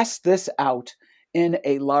 let's test this out in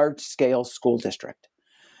a large-scale school district.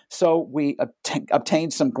 So we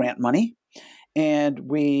obtained some grant money, and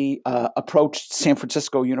we approached San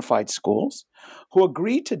Francisco Unified Schools, who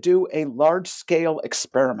agreed to do a large-scale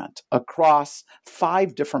experiment across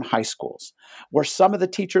 5 different high schools, where some of the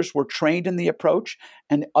teachers were trained in the approach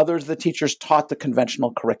and others of the teachers taught the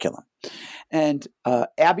conventional curriculum. And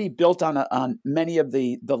Abby built on many of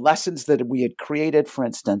the lessons that we had created. For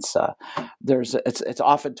instance, it's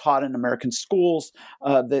often taught in American schools,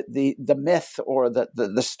 the myth or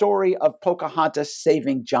the story of Pocahontas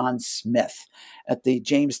saving John Smith at the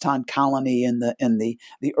Jamestown colony in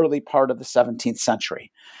the early part of the 17th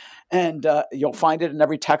century. And you'll find it in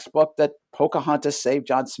every textbook that Pocahontas saved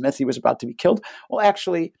John Smith. He was about to be killed. Well,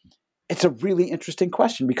 actually, it's a really interesting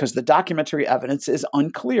question because the documentary evidence is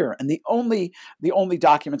unclear. And the only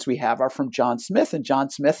documents we have are from John Smith. And John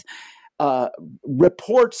Smith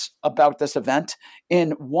reports about this event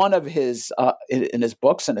in one of his in his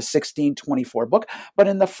books, in a 1624 book. But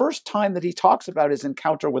in the first time that he talks about his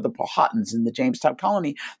encounter with the Powhatans in the Jamestown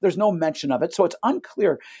colony, there's no mention of it. So it's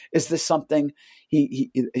unclear, is this something the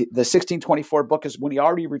 1624 book is when he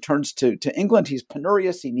already returns to England. He's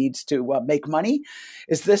penurious. He needs to make money.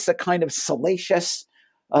 Is this a kind of salacious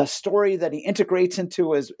story that he integrates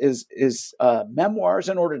into his memoirs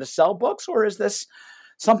in order to sell books? Or is this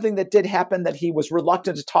something that did happen that he was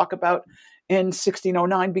reluctant to talk about in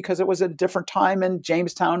 1609 because it was a different time and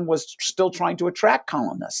Jamestown was still trying to attract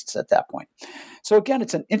colonists at that point? So again,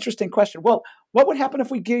 it's an interesting question. Well, what would happen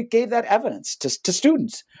if we gave that evidence to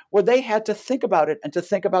students where they had to think about it and to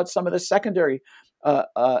think about some of the secondary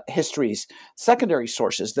histories, secondary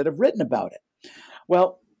sources that have written about it?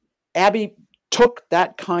 Well, Abby took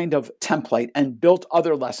that kind of template and built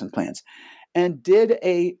other lesson plans and did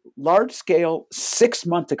a large-scale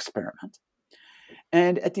 6-month experiment.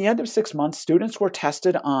 And at the end of 6 months, students were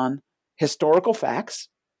tested on historical facts,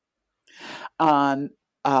 on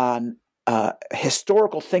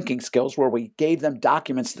historical thinking skills, where we gave them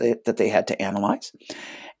documents that they had to analyze.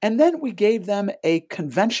 And then we gave them a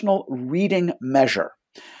conventional reading measure,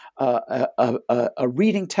 a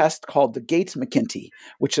reading test called the Gates-McKenty,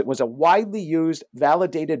 which was a widely used,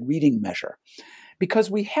 validated reading measure.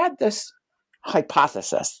 Because we had this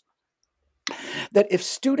hypothesis that if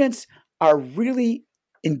students are really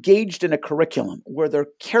engaged in a curriculum where they're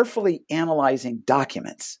carefully analyzing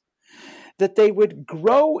documents, that they would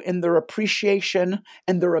grow in their appreciation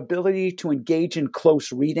and their ability to engage in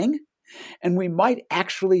close reading, and we might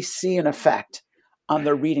actually see an effect on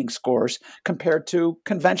their reading scores compared to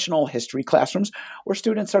conventional history classrooms where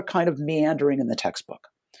students are kind of meandering in the textbook.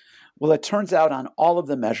 Well, it turns out on all of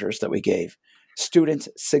the measures that we gave, students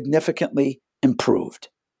significantly improved.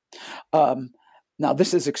 Now,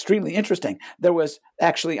 this is extremely interesting. There was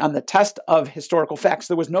actually, on the test of historical facts,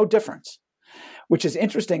 there was no difference, which is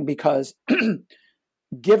interesting because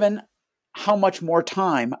given how much more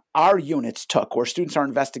time our units took, where students are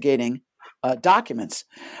investigating documents,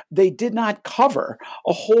 they did not cover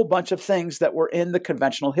a whole bunch of things that were in the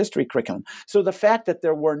conventional history curriculum. So the fact that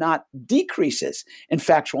there were not decreases in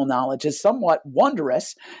factual knowledge is somewhat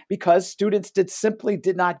wondrous because students did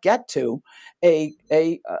not get to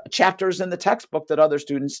chapters in the textbook that other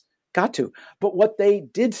students got to. But what they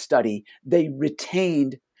did study, they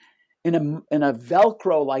retained in a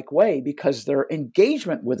Velcro-like way because their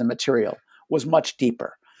engagement with the material was much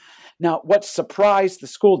deeper. Now, what surprised the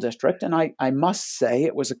school district, and I must say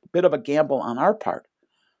it was a bit of a gamble on our part,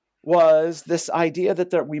 was this idea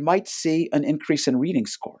that we might see an increase in reading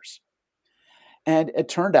scores. And it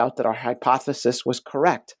turned out that our hypothesis was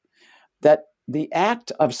correct, that the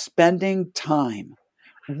act of spending time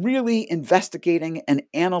really investigating and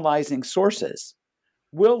analyzing sources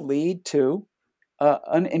will lead to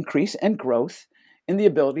an increase in growth in the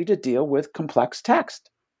ability to deal with complex text.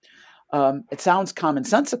 It sounds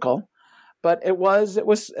commonsensical, but it was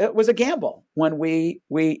a gamble when we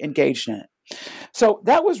engaged in it. So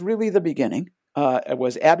that was really the beginning. It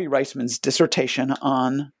was Abby Reisman's dissertation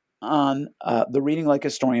on the Reading Like a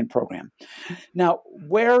Historian program. Now,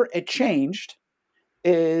 where it changed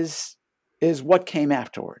is what came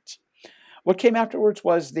afterwards. What came afterwards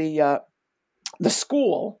was the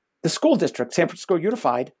school district, San Francisco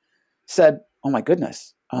Unified, said, "Oh my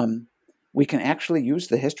goodness, we can actually use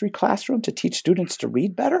the history classroom to teach students to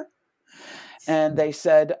read better." And they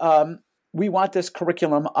said, we want this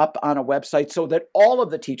curriculum up on a website so that all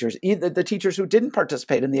of the teachers, either the teachers who didn't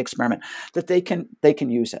participate in the experiment, that they can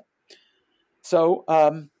use it. So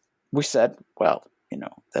we said, well,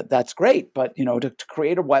 that's great. But, to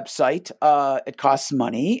create a website, it costs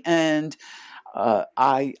money. And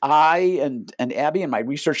I and Abby and my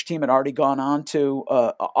research team had already gone on to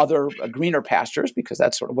other greener pastures, because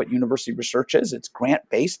that's sort of what university research is. It's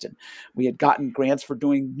grant-based, and we had gotten grants for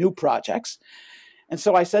doing new projects. And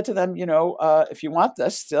so I said to them, if you want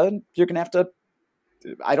this, you're going to have to.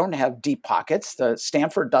 I don't have deep pockets.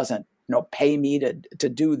 Stanford doesn't, pay me to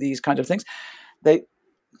do these kinds of things.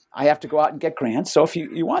 I have to go out and get grants. So if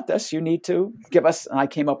you want this, you need to give us, and I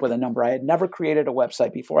came up with a number. I had never created a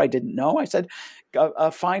website before. I didn't know. I said,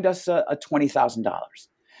 find us a $20,000.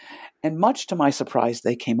 And much to my surprise,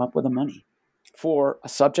 they came up with the money for a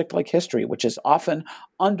subject like history, which is often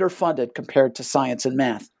underfunded compared to science and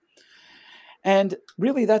math. And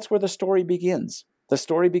really, that's where the story begins. The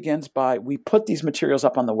story begins by, we put these materials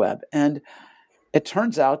up on the web, and it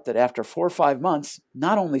turns out that after 4 or 5 months,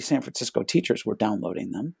 not only San Francisco teachers were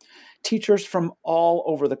downloading them, teachers from all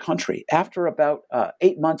over the country. After about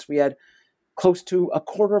 8 months, we had close to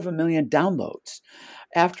 250,000 downloads.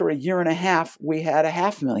 After a year and a half, we had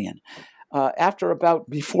 500,000.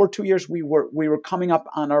 Before 2 years, we were coming up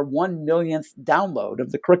on our 1 millionth download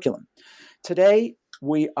of the curriculum. Today,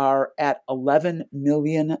 we are at 11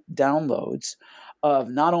 million downloads of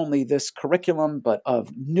not only this curriculum, but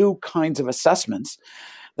of new kinds of assessments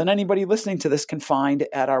that anybody listening to this can find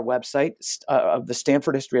at our website of the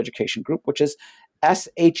Stanford History Education Group, which is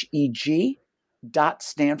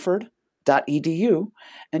sheg.stanford.edu.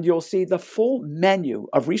 And you'll see the full menu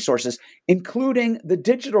of resources, including the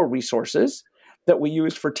digital resources that we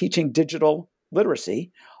use for teaching digital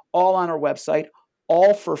literacy, all on our website,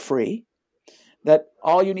 all for free. That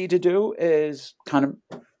all you need to do is kind of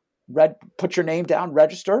put your name down,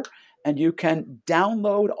 register, and you can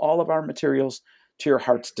download all of our materials to your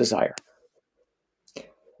heart's desire.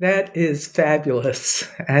 That is fabulous.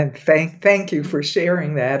 And thank you for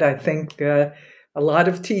sharing that. I think a lot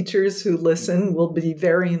of teachers who listen will be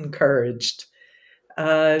very encouraged.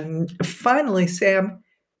 Finally, Sam,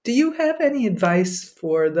 do you have any advice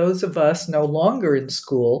for those of us no longer in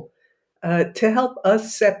school to help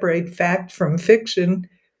us separate fact from fiction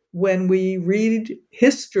when we read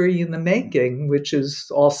history in the making, which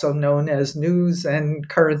is also known as news and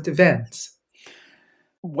current events?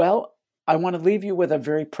 Well, I want to leave you with a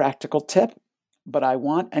very practical tip, but I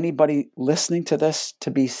want anybody listening to this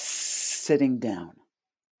to be sitting down,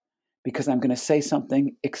 because I'm going to say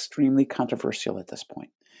something extremely controversial at this point.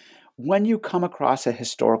 When you come across a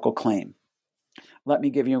historical claim, let me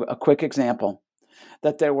give you a quick example,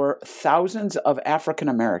 that there were thousands of African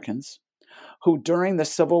Americans who during the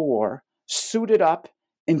Civil War suited up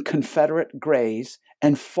in Confederate grays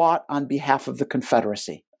and fought on behalf of the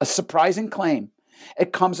Confederacy. A surprising claim.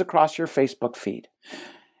 It comes across your Facebook feed.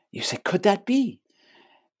 You say, could that be?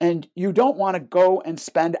 And you don't want to go and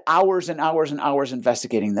spend hours and hours and hours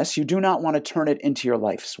investigating this. You do not want to turn it into your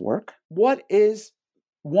life's work. What is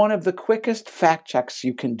one of the quickest fact checks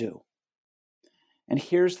you can do? And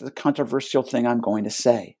here's the controversial thing I'm going to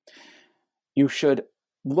say. You should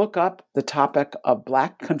look up the topic of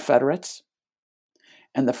Black Confederates.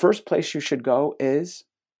 And the first place you should go is,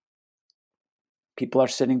 people are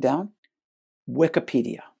sitting down,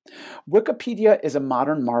 Wikipedia. Wikipedia is a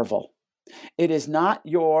modern marvel. It is not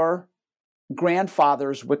your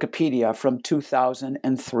grandfather's Wikipedia from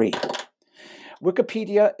 2003.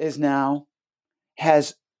 Wikipedia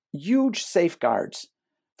has huge safeguards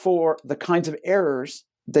for the kinds of errors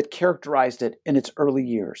that characterized it in its early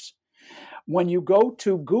years. When you go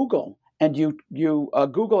to Google and you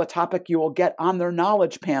Google a topic, you will get on their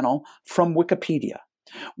knowledge panel from Wikipedia.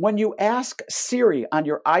 When you ask Siri on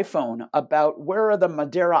your iPhone about where are the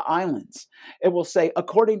Madeira Islands, it will say,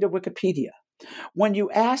 according to Wikipedia. When you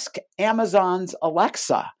ask Amazon's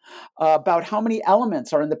Alexa about how many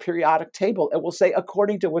elements are in the periodic table, it will say,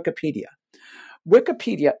 according to Wikipedia.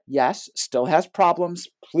 Wikipedia, yes, still has problems.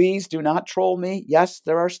 Please do not troll me. Yes,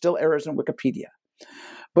 there are still errors in Wikipedia.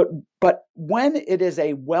 But when it is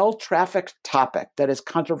a well-trafficked topic that is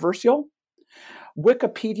controversial,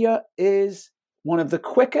 Wikipedia is one of the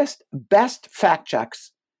quickest, best fact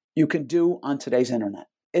checks you can do on today's internet.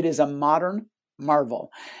 It is a modern marvel.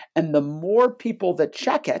 And the more people that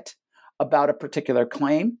check it about a particular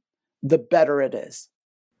claim, the better it is.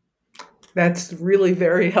 That's really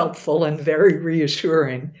very helpful and very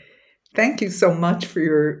reassuring. Thank you so much for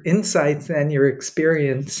your insights and your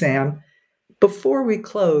experience, Sam. Before we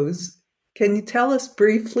close, can you tell us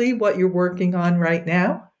briefly what you're working on right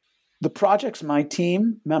now? The projects my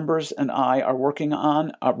team members and I are working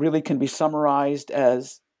on really can be summarized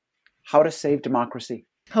as how to save democracy.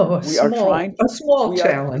 Oh, a small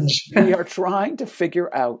challenge. We are trying to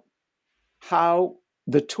figure out how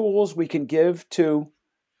the tools we can give to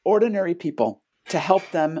ordinary people to help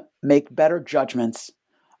them make better judgments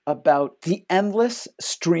about the endless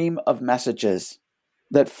stream of messages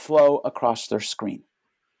that flow across their screen.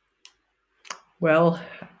 Well,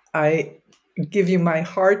 I give you my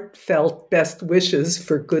heartfelt best wishes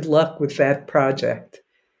for good luck with that project.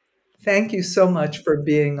 Thank you so much for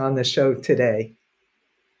being on the show today.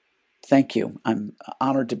 Thank you. I'm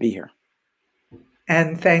honored to be here.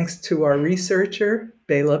 And thanks to our researcher,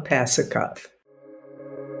 Bela Pasikov.